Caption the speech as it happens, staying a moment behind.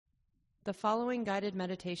The following guided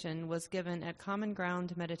meditation was given at Common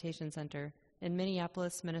Ground Meditation Center in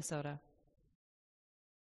Minneapolis, Minnesota.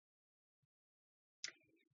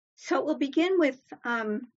 So we'll begin with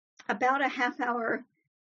about a half-hour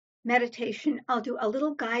meditation. I'll do a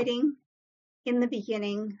little guiding in the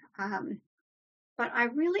beginning, but I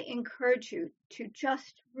really encourage you to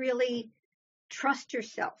just really trust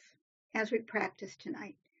yourself as we practice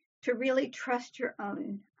tonight, to really trust your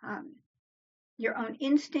own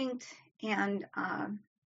instincts and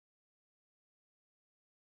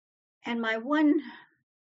my one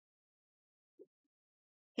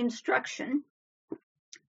instruction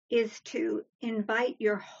is to invite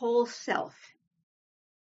your whole self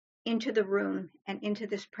into the room and into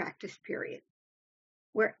this practice period,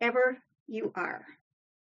 wherever you are.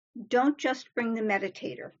 Don't just bring the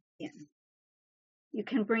meditator in. You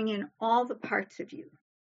can bring in all the parts of you,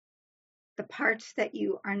 the parts that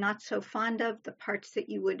you are not so fond of, the parts that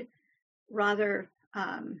you would rather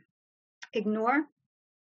ignore,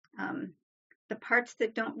 the parts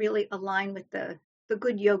that don't really align with the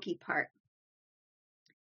good yogi part.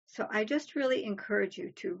 So I just really encourage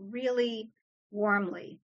you to really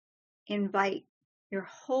warmly invite your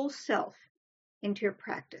whole self into your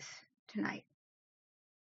practice tonight.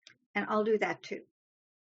 And I'll do that too.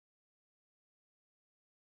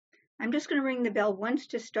 I'm just going to ring the bell once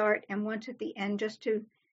to start and once at the end just to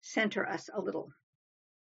center us a little.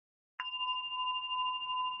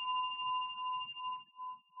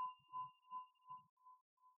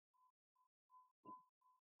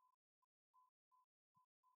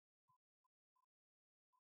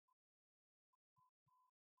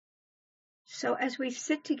 So as we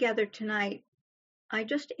sit together tonight, I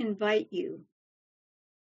just invite you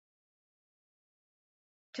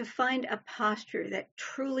to find a posture that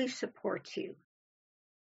truly supports you,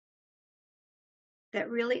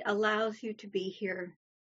 that really allows you to be here,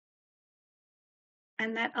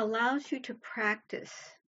 and that allows you to practice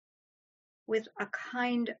with a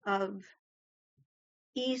kind of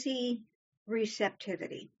easy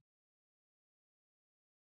receptivity.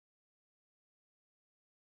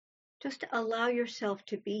 Just allow yourself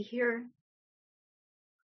to be here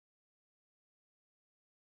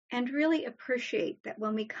and really appreciate that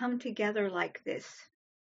when we come together like this,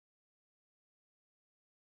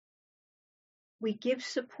 we give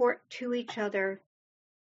support to each other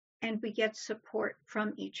and we get support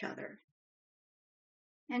from each other.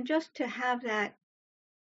 And just to have that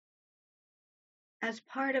as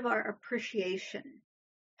part of our appreciation,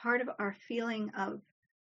 part of our feeling of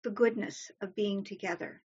the goodness of being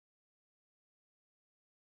together.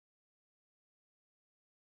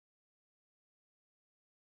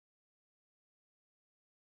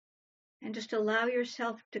 And just allow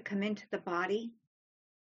yourself to come into the body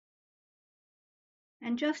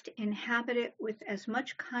and just inhabit it with as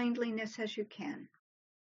much kindliness as you can.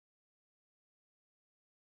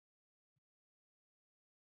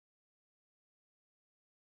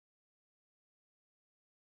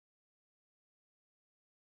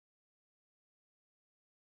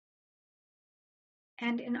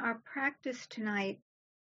 And in our practice tonight,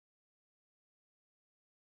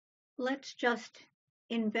 let's just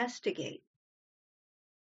investigate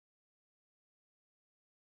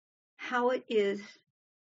how it is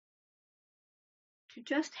to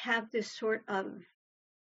just have this sort of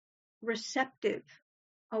receptive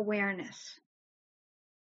awareness,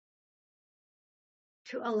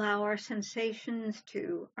 to allow our sensations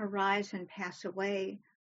to arise and pass away,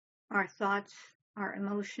 our thoughts, our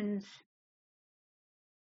emotions.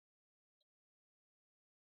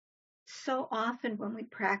 So often when we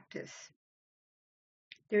practice,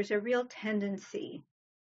 there's a real tendency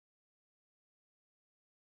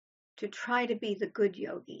to try to be the good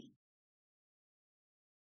yogi,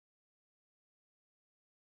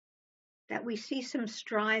 that we see some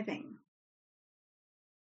striving,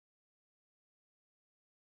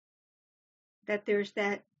 that there's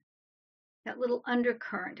that little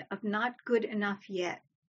undercurrent of not good enough yet.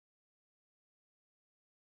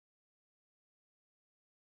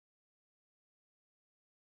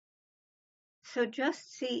 So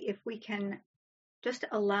just see if we can just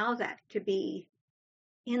allow that to be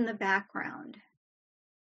in the background.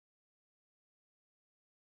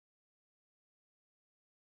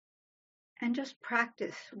 And just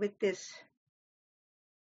practice with this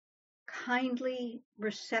kindly,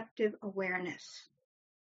 receptive awareness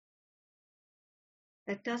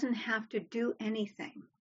that doesn't have to do anything.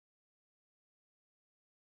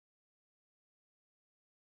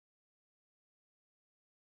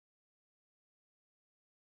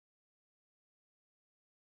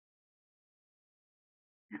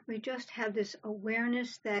 We just have this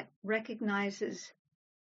awareness that recognizes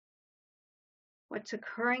what's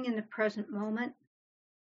occurring in the present moment,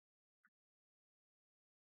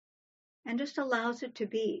 and just allows it to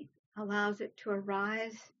be, allows it to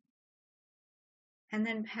arise and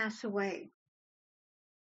then pass away.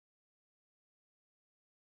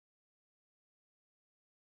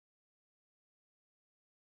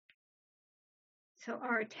 So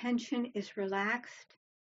our attention is relaxed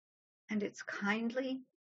and it's kindly.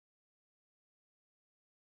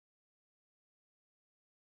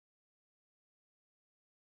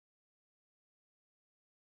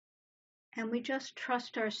 And we just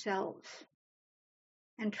trust ourselves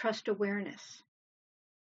and trust awareness.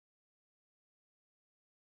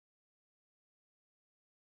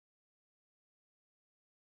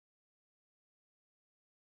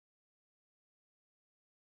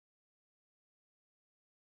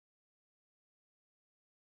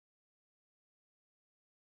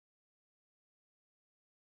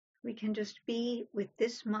 We can just be with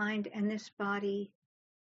this mind and this body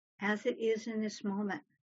as it is in this moment.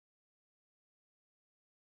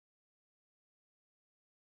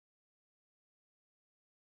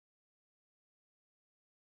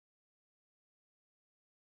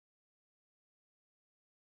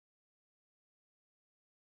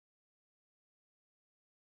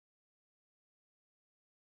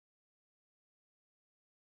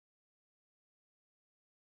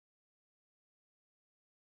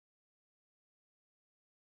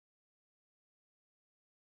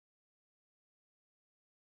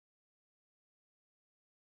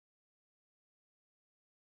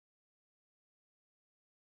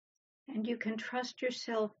 And you can trust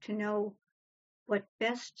yourself to know what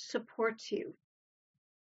best supports you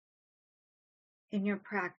in your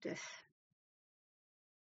practice.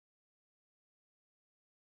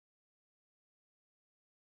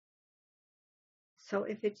 So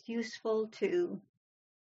if it's useful to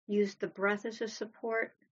use the breath as a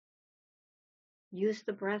support, use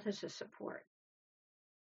the breath as a support.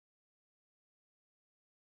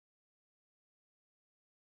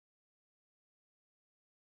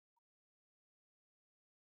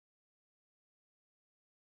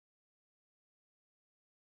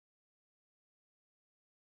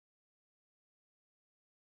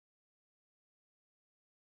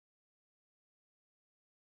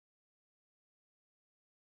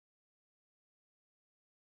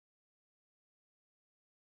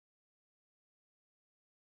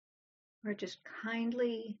 Or just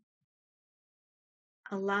kindly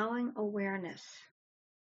allowing awareness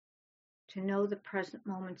to know the present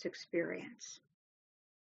moment's experience.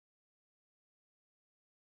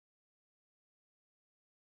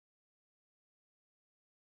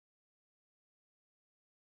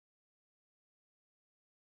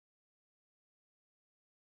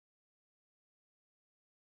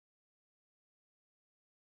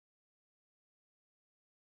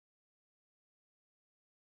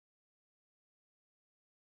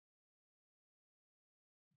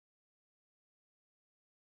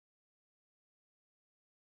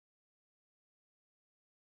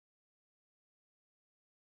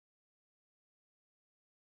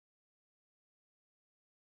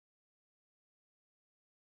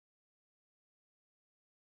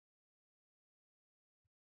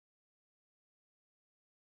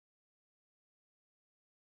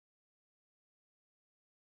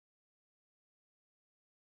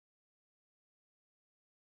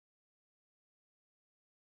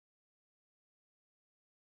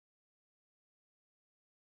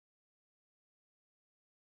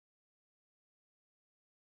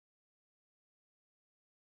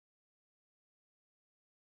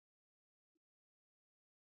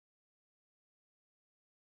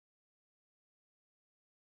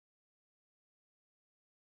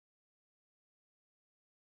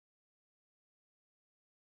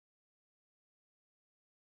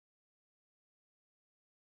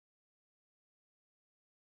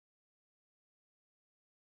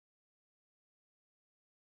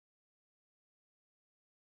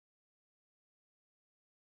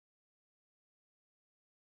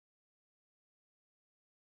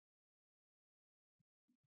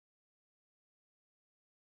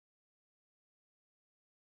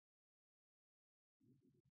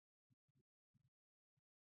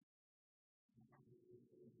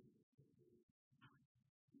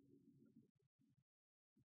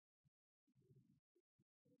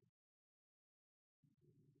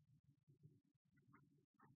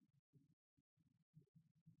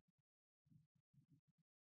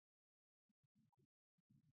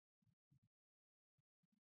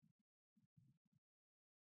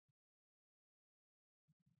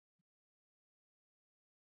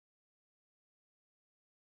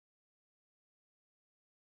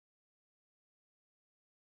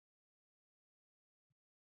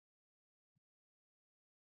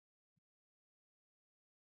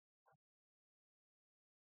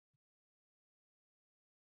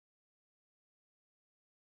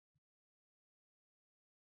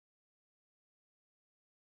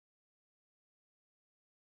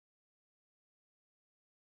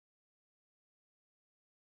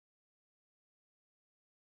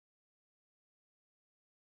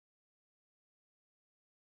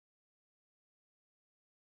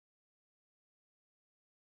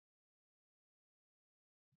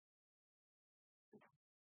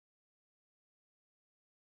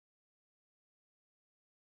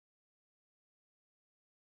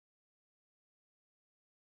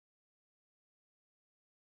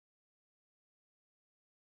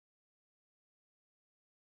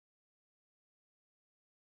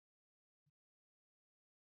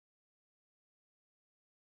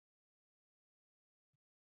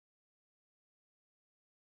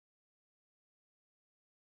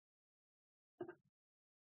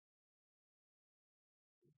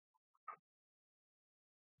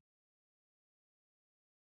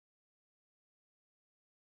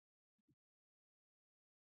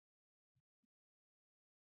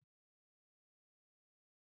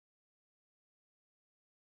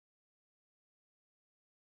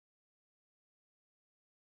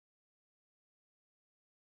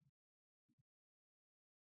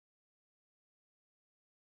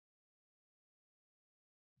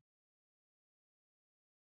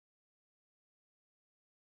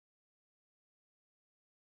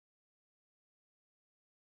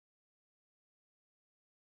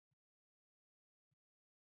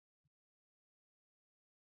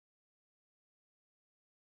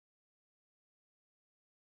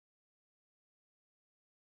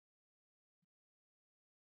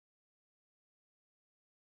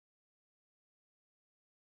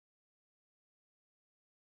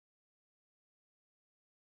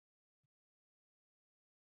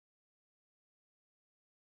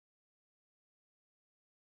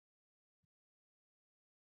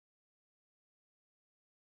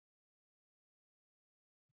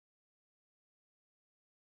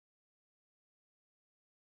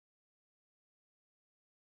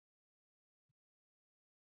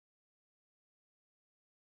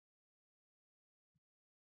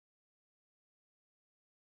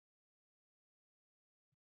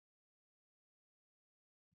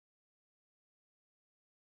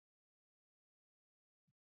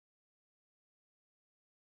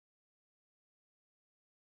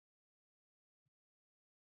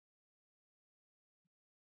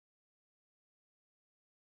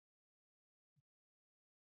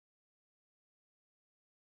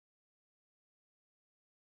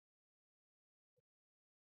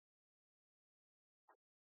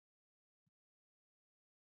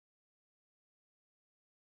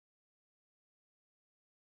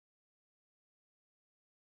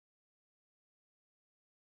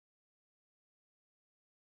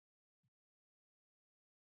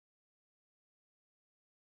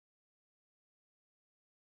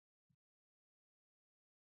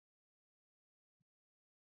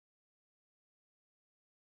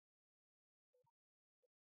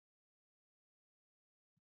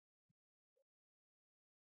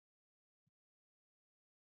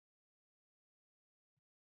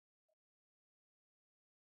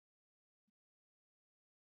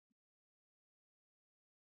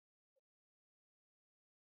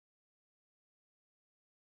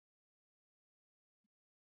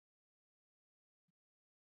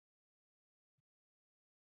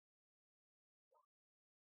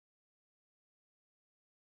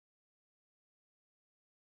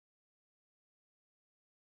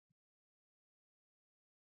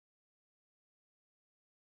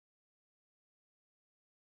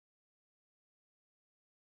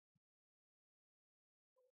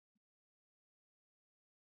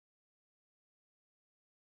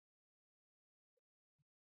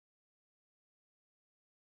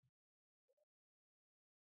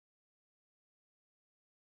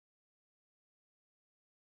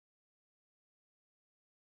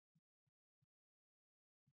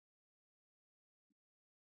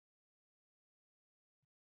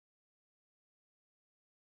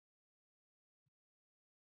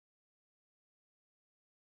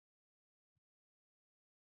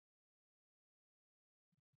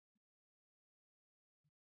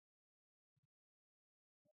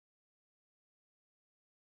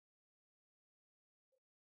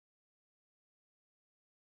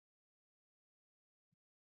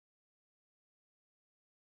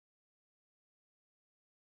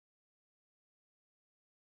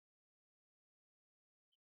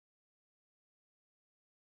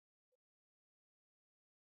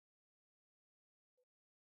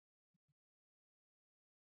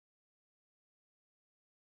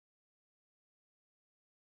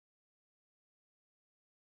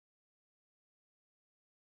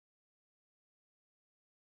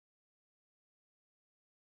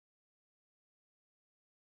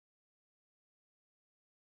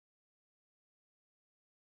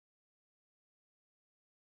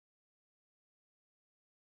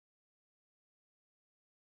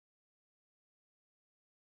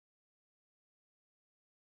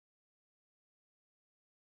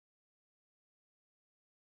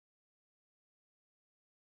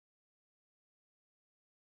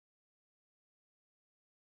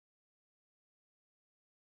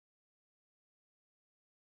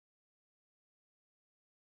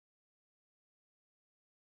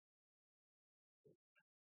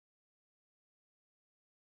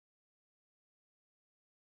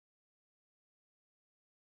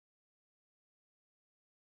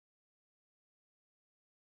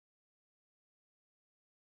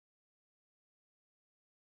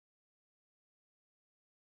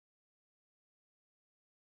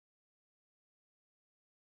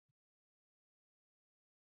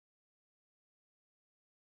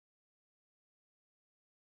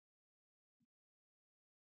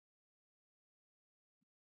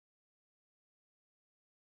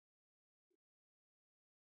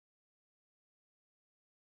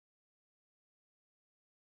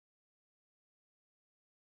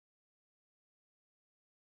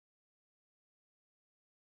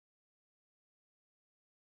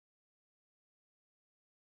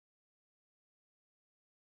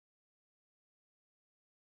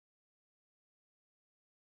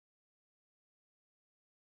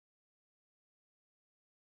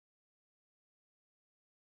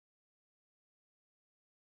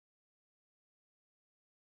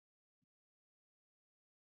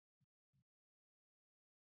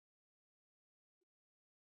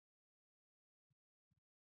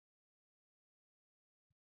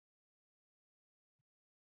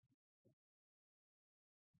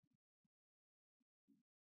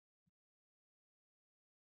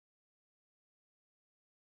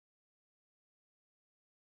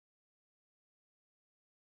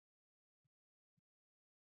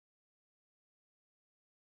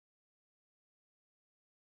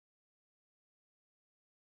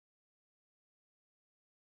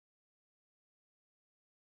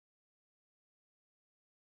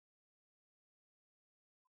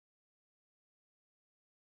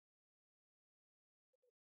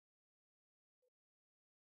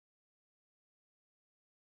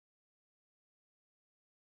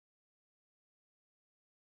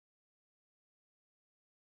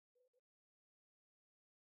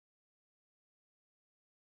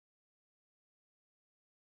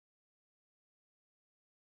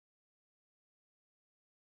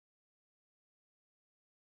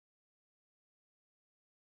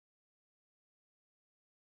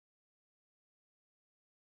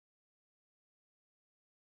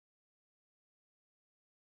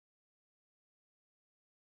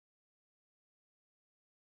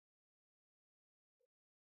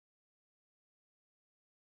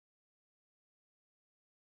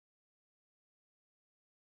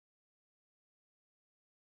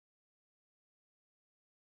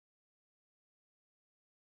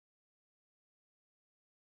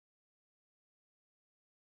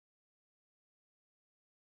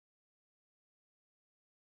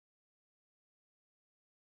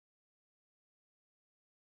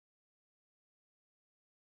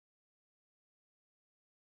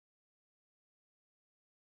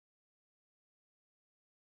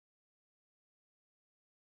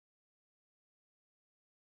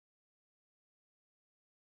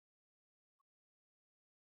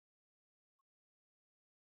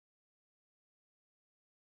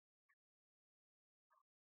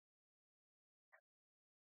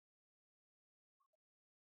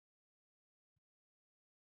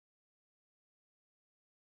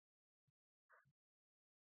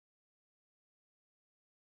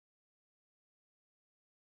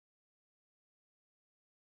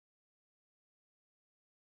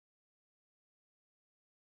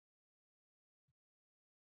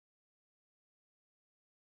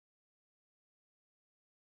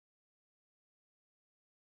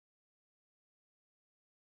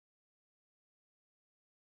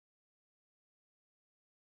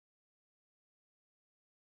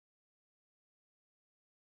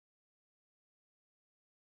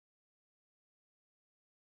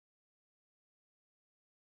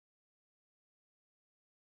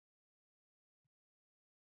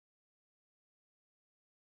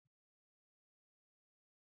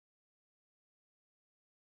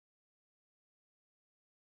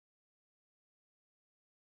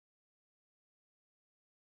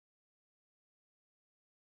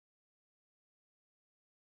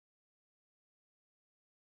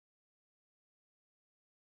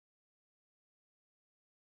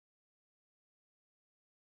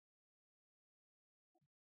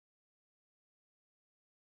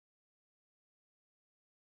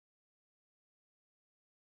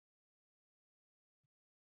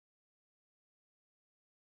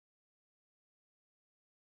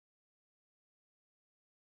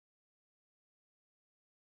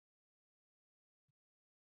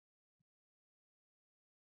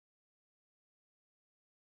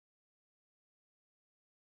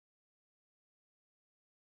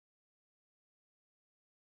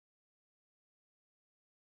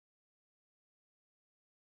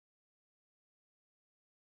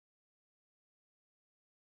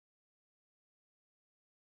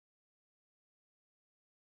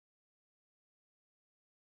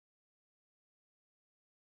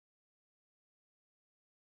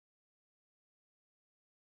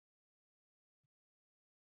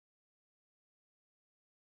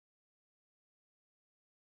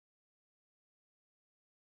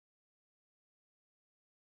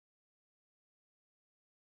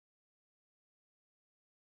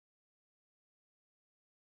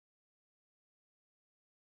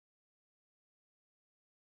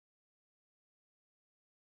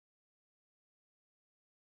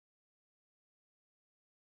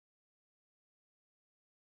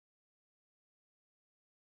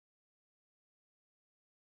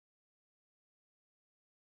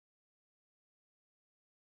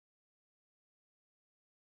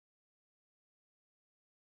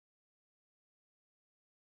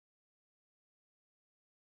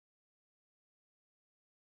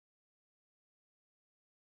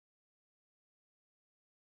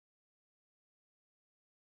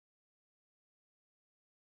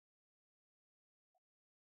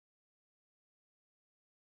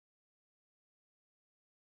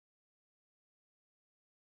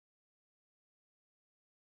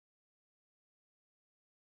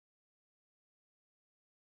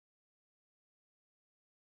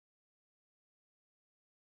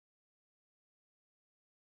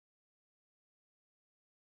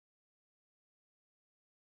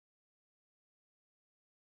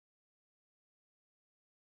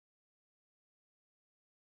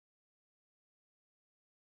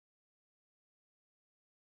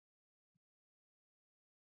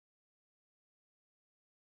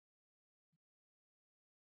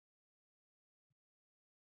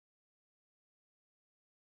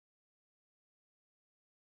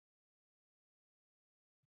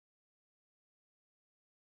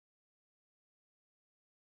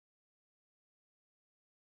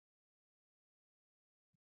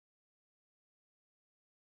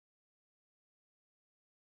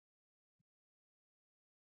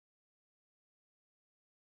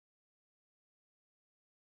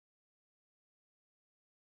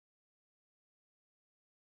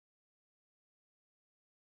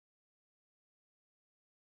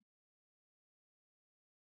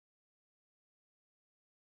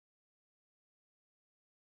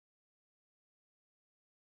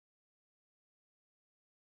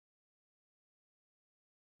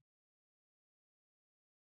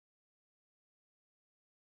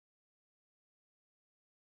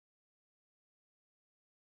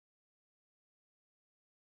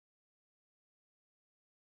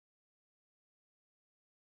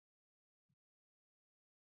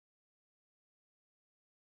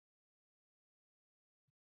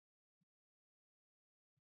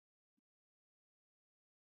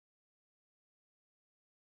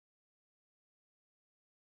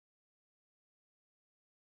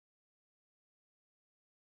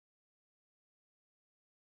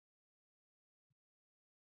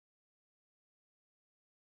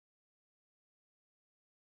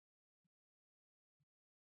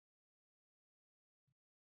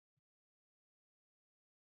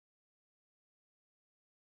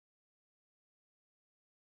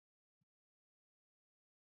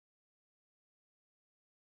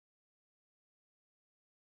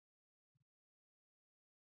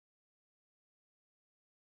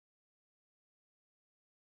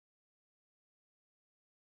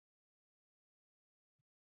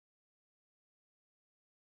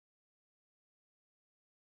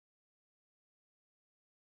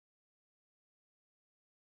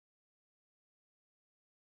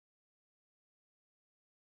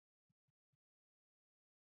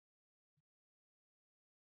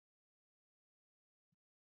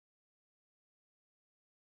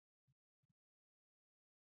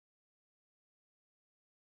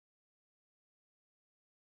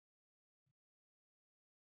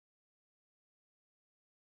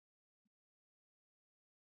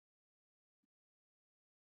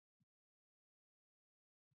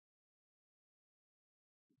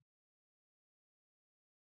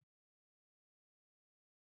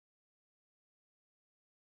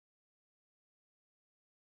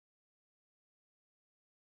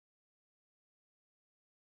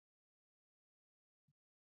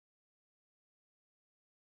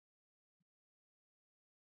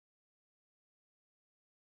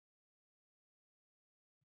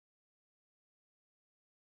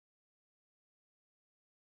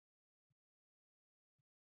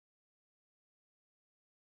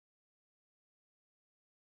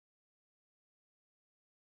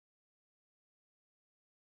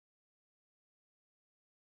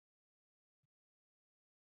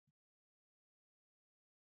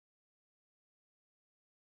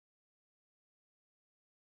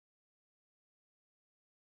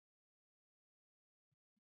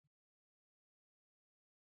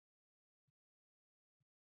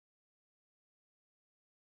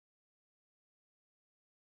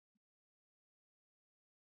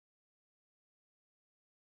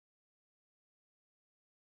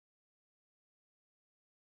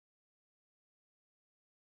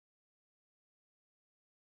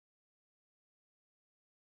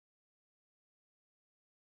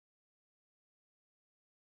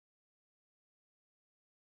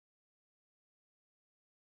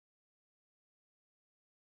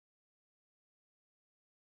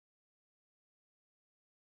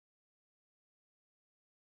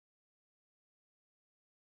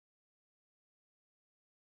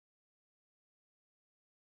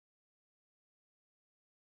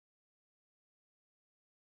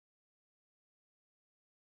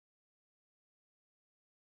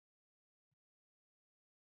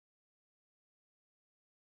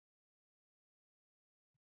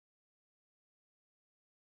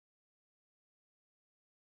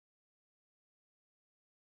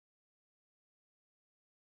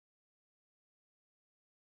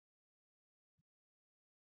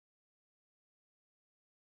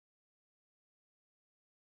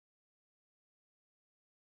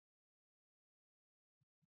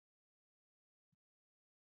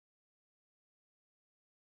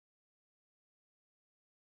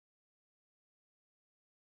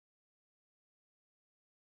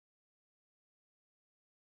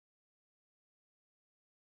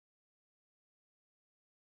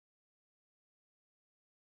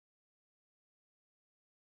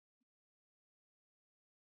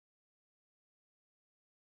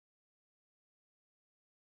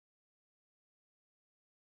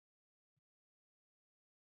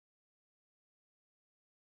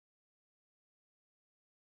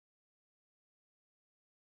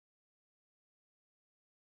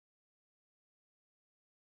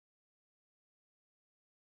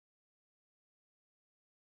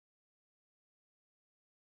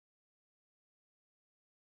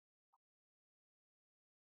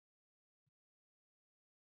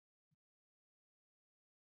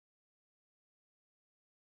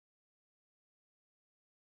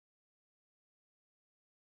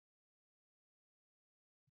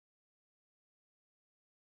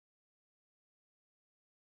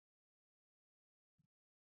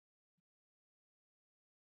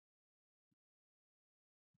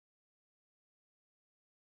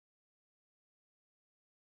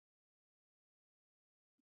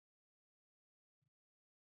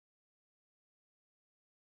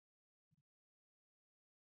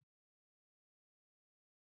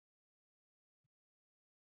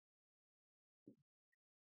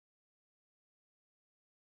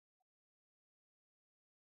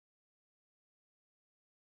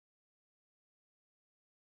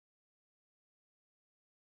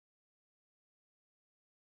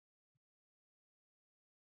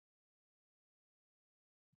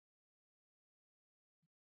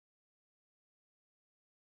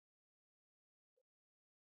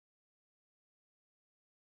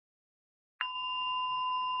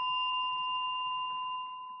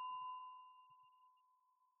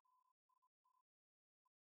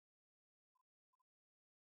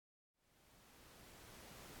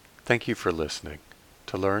 Thank you for listening.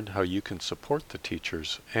 To learn how you can support the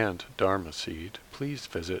teachers and Dharma Seed, please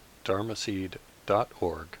visit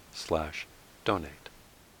dharmaseed.org/donate.